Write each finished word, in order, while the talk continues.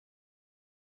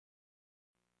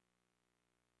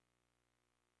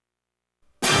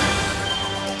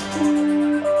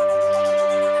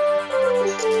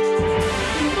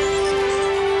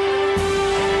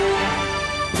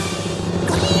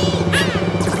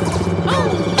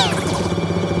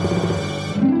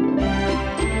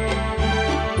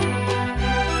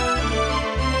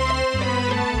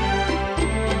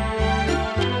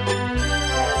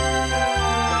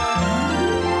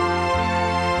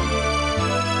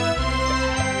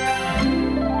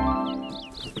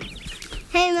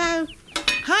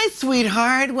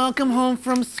sweetheart. Welcome home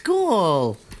from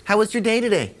school. How was your day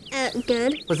today?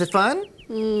 Good. Was it fun?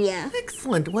 Yeah.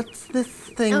 Excellent. What's this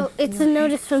thing? Oh, it's a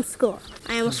notice from school.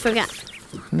 I almost forgot.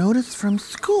 Notice from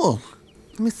school.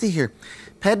 Let me see here.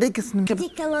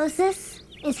 Pediculosis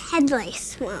is head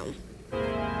lice, Mom.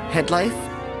 Head lice?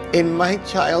 In my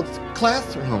child's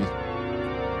classroom.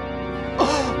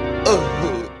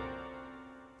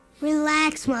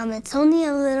 Relax, Mom. It's only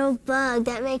a little bug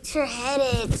that makes your head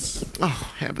itch.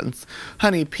 Oh, heavens.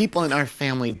 Honey, people in our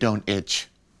family don't itch.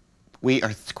 We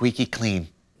are squeaky clean.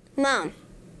 Mom,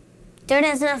 dirt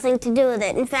has nothing to do with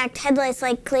it. In fact, head lice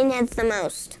like clean heads the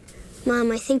most.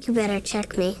 Mom, I think you better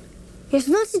check me. You're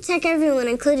supposed to check everyone,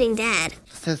 including Dad.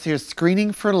 It says here,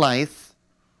 screening for lice.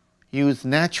 Use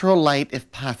natural light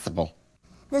if possible.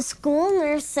 The school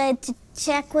nurse said to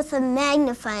check with a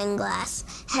magnifying glass.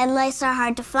 Head lice are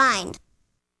hard to find.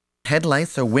 Head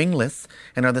lice are wingless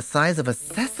and are the size of a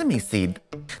sesame seed.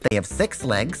 They have 6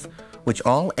 legs, which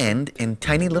all end in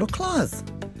tiny little claws.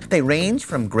 They range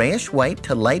from grayish-white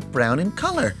to light brown in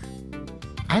color.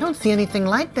 I don't see anything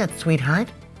like that, sweetheart.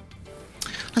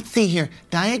 Let's see here.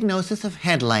 Diagnosis of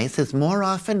head lice is more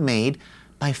often made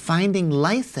by finding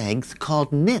lice eggs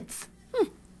called nits.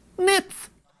 Nits.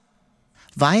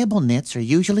 Viable nits are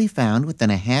usually found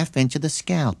within a ½ inch of the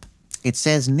scalp. It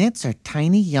says nits are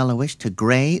tiny yellowish to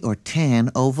gray or tan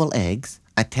oval eggs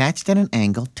attached at an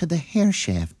angle to the hair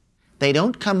shaft. They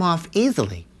don't come off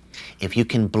easily. If you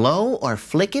can blow or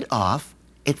flick it off,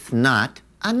 it's not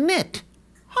a nit.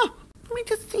 Let me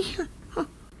just see here.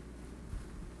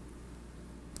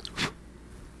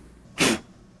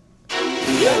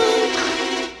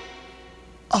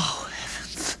 Oh,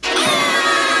 heavens.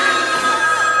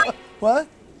 What?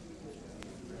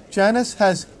 Janice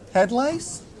has head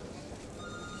lice?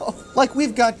 Oh, like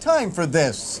we've got time for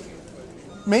this.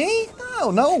 Me?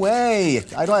 Oh, no way.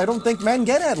 I don't think men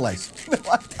get head lice. No,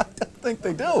 I don't think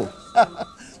they do.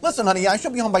 Listen, honey, I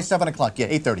should be home by 7 o'clock. Yeah,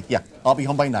 8:30. Yeah, I'll be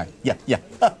home by 9. Yeah.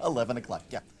 11 o'clock.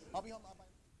 Yeah, I'll be home by...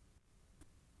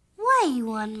 Why are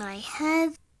you on my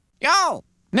head? Yo,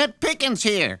 Nit Pickens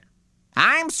here.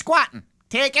 I'm squatting,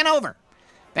 taking over.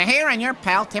 The hair on your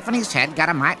pal Tiffany's head got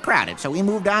a mite crowded, so we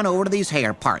moved on over to these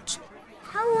hair parts.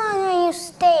 How long are you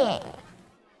staying?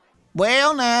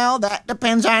 Well, now, that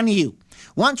depends on you.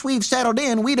 Once we've settled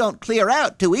in, we don't clear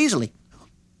out too easily.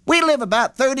 We live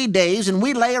about 30 days, and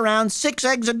we lay around 6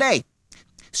 eggs a day.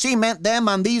 Cement them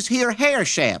on these here hair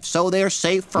shafts so they're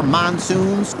safe for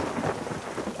monsoons,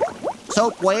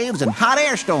 soap waves, and hot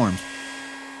air storms.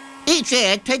 Each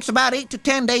egg takes about 8 to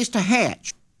 10 days to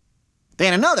hatch.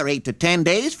 Then another 8 to 10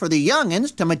 days for the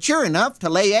young'uns to mature enough to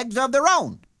lay eggs of their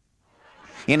own.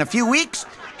 In a few weeks,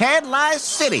 head lice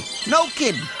city. No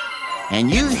kidding. And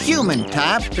you human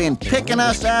types been picking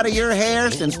us out of your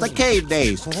hair since the cave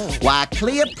days. Why,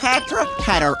 Cleopatra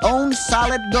had her own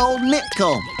solid gold knit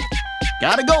comb.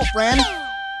 Gotta go, friend.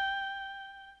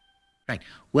 Right.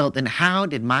 Well, then how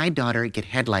did my daughter get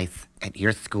head lice at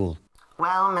your school?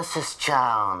 Well, Mrs.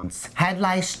 Jones, head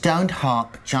lice don't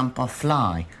hop, jump, or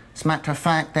fly. As a matter of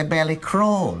fact, they barely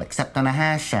crawl, except on a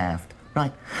hair shaft.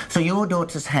 Right. So your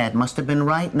daughter's head must have been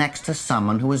right next to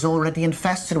someone who was already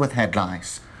infested with head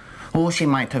lice. Or she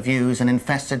might have used an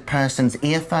infested person's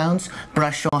earphones,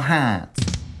 brush, or hat.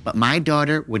 But my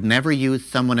daughter would never use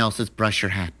someone else's brush or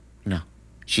hat. No.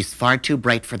 She's far too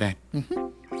bright for that. Hey,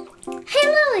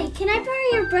 Lily, can I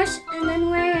borrow your brush and then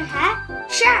wear your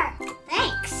hat? Sure.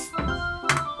 Thanks.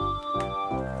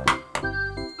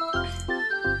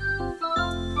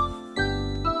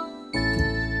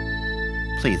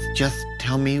 Please, just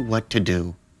tell me what to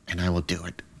do, and I will do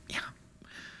it. Yeah.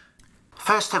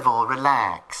 First of all,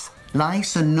 relax.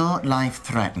 Lice are not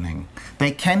life-threatening.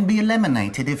 They can be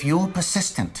eliminated if you're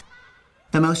persistent.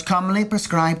 The most commonly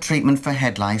prescribed treatment for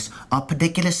head lice are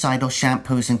pediculicidal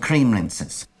shampoos and cream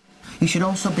rinses. You should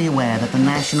also be aware that the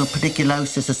National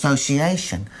Pediculosis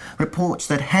Association reports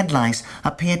that head lice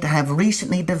appear to have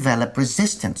recently developed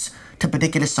resistance to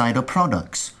pediculicidal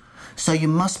products. So you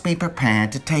must be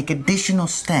prepared to take additional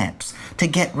steps to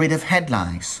get rid of head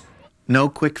lice. No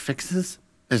quick fixes?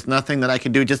 There's nothing that I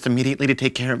can do just immediately to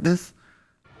take care of this?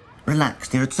 Relax,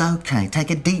 dear. It's okay. Take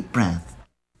a deep breath.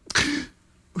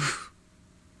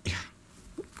 Yeah.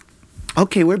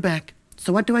 Okay, we're back.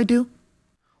 So what do I do?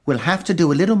 We'll have to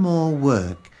do a little more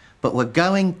work, but we're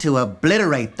going to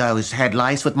obliterate those head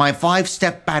lice with my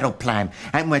 5-step battle plan,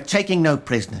 and we're taking no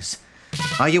prisoners.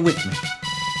 Are you with me?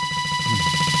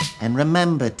 And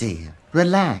remember, dear,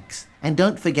 relax, and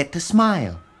don't forget to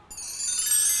smile.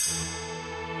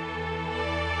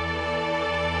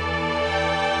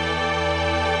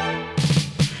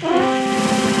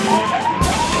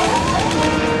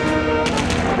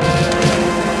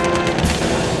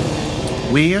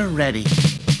 We're ready.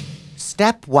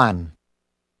 Step 1.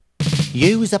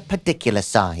 Use a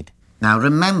pediculicide. Now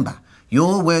remember,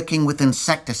 you're working with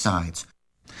insecticides,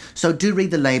 so do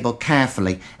read the label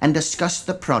carefully and discuss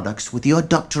the products with your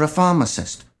doctor or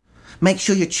pharmacist. Make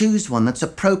sure you choose one that's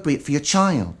appropriate for your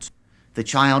child. If the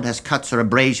child has cuts or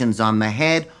abrasions on the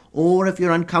head, or if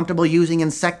you're uncomfortable using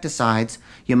insecticides,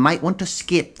 you might want to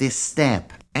skip this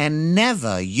step. And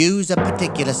never use a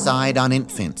pediculicide on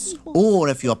infants, or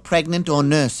if you're pregnant or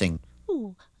nursing.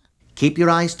 Keep your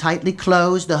eyes tightly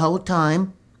closed the whole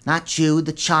time. Not you,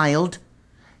 the child.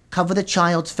 Cover the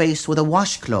child's face with a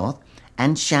washcloth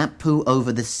and shampoo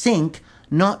over the sink,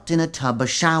 not in a tub or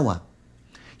shower.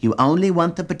 You only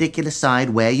want the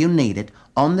pediculicide where you need it,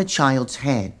 on the child's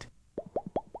head.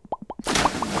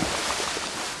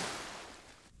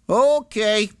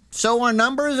 Okay, so our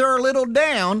numbers are a little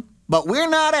down, but we're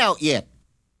not out yet.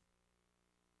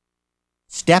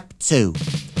 Step 2.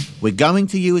 We're going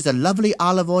to use a lovely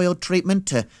olive oil treatment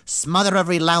to smother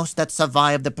every louse that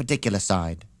survived the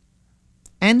pediculicide.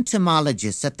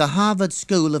 Entomologists at the Harvard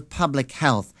School of Public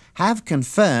Health have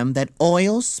confirmed that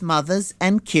oil smothers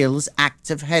and kills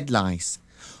active head lice.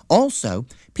 Also,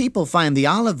 people find the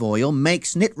olive oil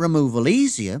makes nit removal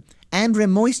easier and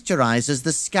remoisturizes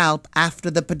the scalp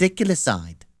after the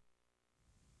pediculicide.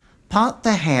 Part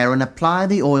the hair and apply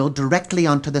the oil directly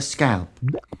onto the scalp.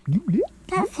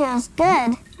 That feels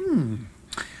good.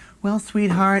 Well,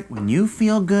 sweetheart, when you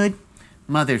feel good,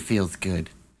 Mother feels good.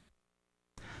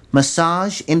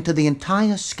 Massage into the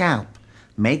entire scalp,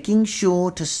 making sure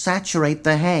to saturate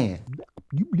the hair.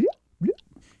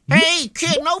 Hey,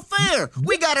 kid, no fair.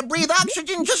 We gotta breathe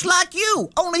oxygen just like you,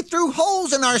 only through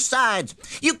holes in our sides.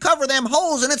 You cover them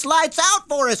holes and it's lights out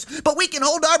for us, but we can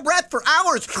hold our breath for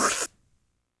hours.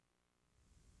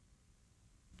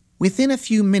 Within a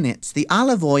few minutes, the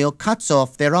olive oil cuts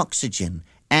off their oxygen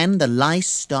and the lice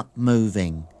stop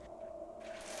moving.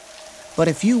 But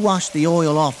if you wash the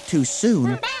oil off too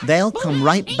soon, they'll come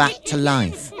right back to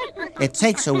life. It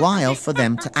takes a while for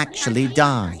them to actually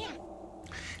die.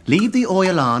 Leave the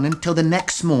oil on until the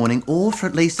next morning or for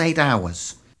at least 8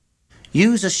 hours.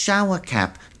 Use a shower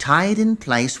cap tied in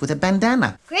place with a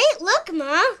bandana. Great look,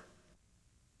 Ma.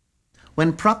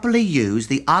 When properly used,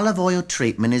 the olive oil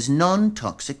treatment is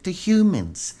non-toxic to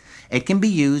humans. It can be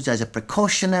used as a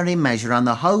precautionary measure on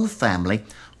the whole family,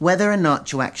 whether or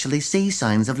not you actually see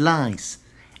signs of lice.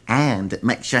 And it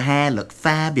makes your hair look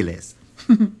fabulous.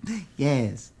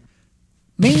 Yes.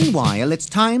 Meanwhile, it's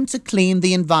time to clean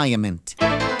the environment.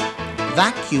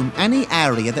 Vacuum any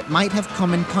area that might have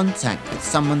come in contact with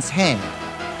someone's hair.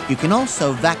 You can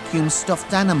also vacuum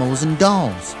stuffed animals and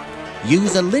dolls.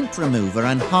 Use a lint remover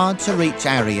on hard-to-reach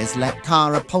areas like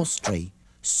car upholstery.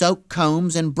 Soak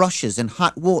combs and brushes in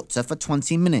hot water for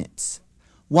 20 minutes.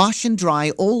 Wash and dry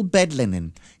all bed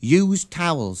linen, used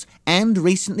towels, and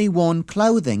recently worn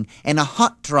clothing in a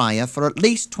hot dryer for at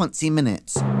least 20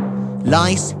 minutes.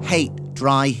 Lice hate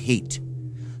dry heat.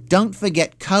 Don't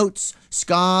forget coats,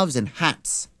 scarves, and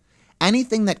hats.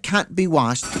 Anything that can't be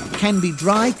washed can be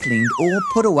dry cleaned or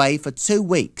put away for 2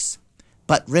 weeks.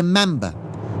 But remember,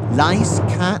 lice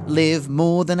can't live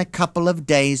more than a couple of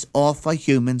days off a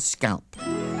human scalp.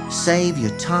 Save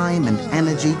your time and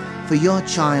energy for your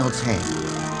child's hair.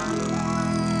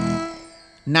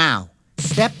 Now,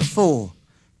 step 4.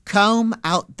 Comb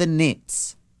out the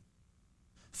nits.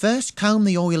 First, comb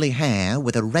the oily hair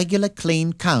with a regular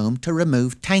clean comb to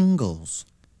remove tangles.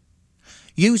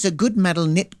 Use a good metal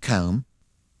nit comb.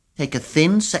 Take a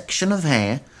thin section of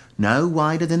hair, no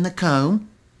wider than the comb.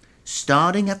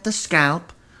 Starting at the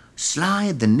scalp,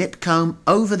 slide the nit comb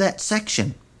over that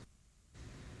section.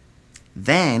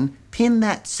 Then pin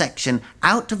that section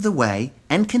out of the way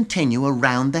and continue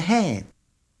around the head.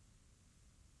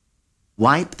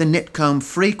 Wipe the nit comb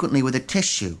frequently with a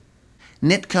tissue.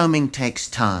 Nit combing takes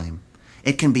time.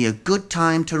 It can be a good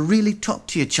time to really talk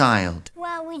to your child.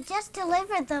 Well, we just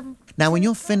delivered them. Now, when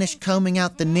you're finished combing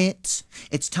out the nits,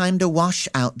 it's time to wash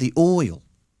out the oil.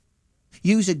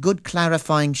 Use a good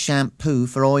clarifying shampoo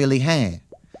for oily hair.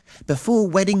 Before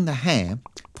wetting the hair,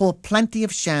 pour plenty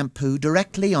of shampoo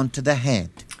directly onto the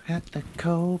head.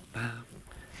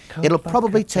 It'll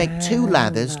probably take 2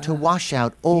 lathers to wash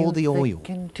out all the oil.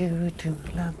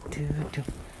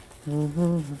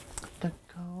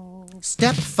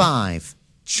 Step 5.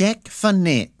 Check for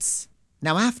nits.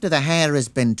 Now, after the hair has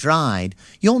been dried,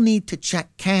 you'll need to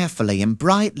check carefully in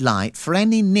bright light for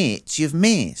any nits you've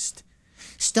missed.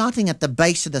 Starting at the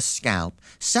base of the scalp,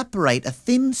 separate a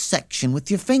thin section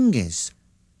with your fingers.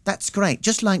 That's great,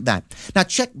 just like that. Now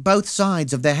check both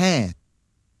sides of the hair.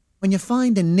 When you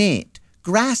find a nit,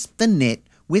 grasp the nit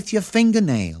with your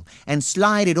fingernail and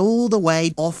slide it all the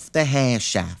way off the hair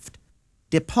shaft.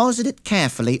 Deposit it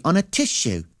carefully on a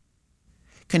tissue.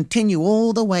 Continue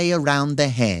all the way around the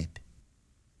head.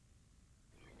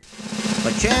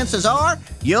 But chances are,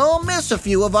 you'll miss a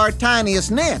few of our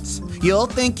tiniest nits. You'll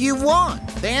think you've won.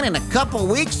 Then in a couple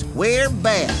weeks, we're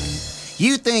back.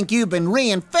 You think you've been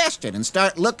reinfested and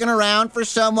start looking around for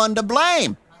someone to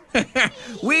blame.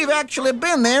 We've actually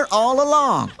been there all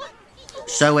along.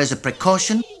 So as a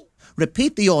precaution,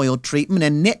 repeat the oil treatment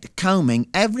and nit combing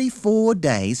every 4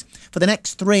 days for the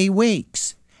next 3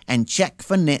 weeks. And check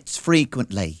for nits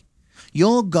frequently.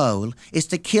 Your goal is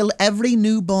to kill every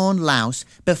newborn louse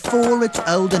before it's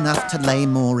old enough to lay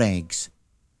more eggs.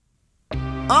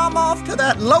 I'm off to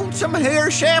that lonesome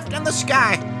hair shaft in the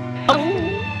sky.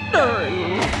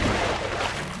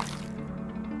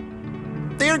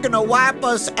 They're gonna wipe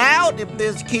us out if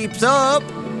this keeps up.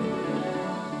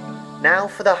 Now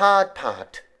for the hard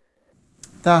part.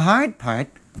 The hard part?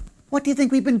 What do you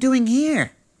think we've been doing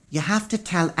here? You have to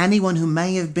tell anyone who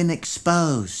may have been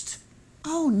exposed.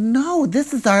 Oh no,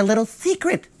 this is our little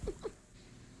secret.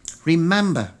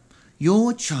 Remember,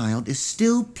 your child is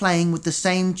still playing with the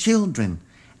same children,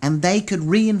 and they could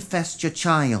reinfest your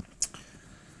child.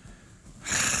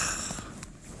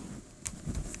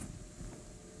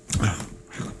 I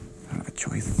don't have a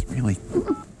choice, really.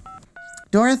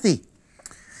 Dorothy.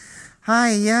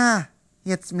 Hi, yeah,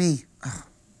 it's me.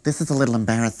 This is a little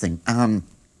embarrassing.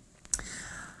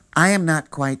 I am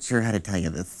not quite sure how to tell you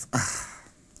this.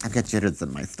 I've got jitters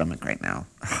in my stomach right now.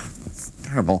 It's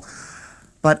terrible.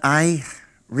 But I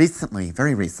recently,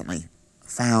 very recently,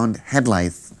 found head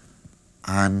lice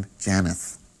on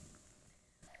Janice.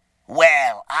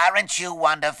 Well, aren't you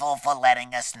wonderful for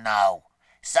letting us know?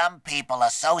 Some people are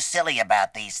so silly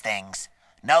about these things.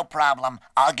 No problem,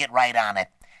 I'll get right on it.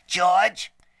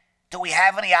 George, do we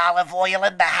have any olive oil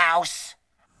in the house?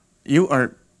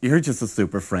 You're just a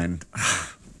super friend.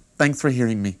 Thanks for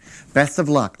hearing me. Best of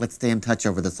luck. Let's stay in touch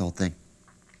over this whole thing.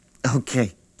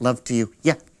 Okay. Love to you.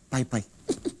 Yeah. Bye-bye.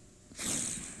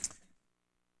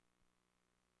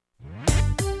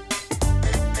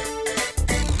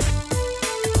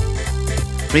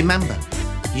 Remember,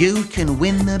 you can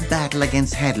win the battle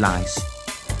against head lice.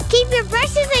 Keep your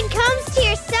brushes and combs to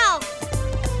yourself.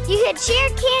 You can share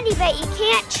candy, but you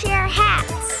can't share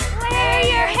hats. Wear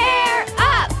your hair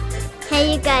up.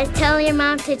 Hey, you guys, tell your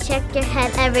mom to check your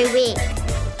head every week.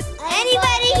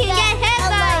 Anybody can get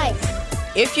head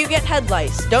lice. If you get head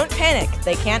lice, don't panic.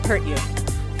 They can't hurt you.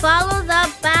 Follow the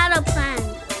battle plan.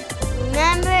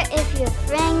 Remember, if your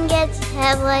friend gets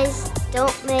head lice,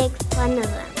 don't make fun of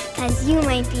them, because you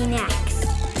might be next.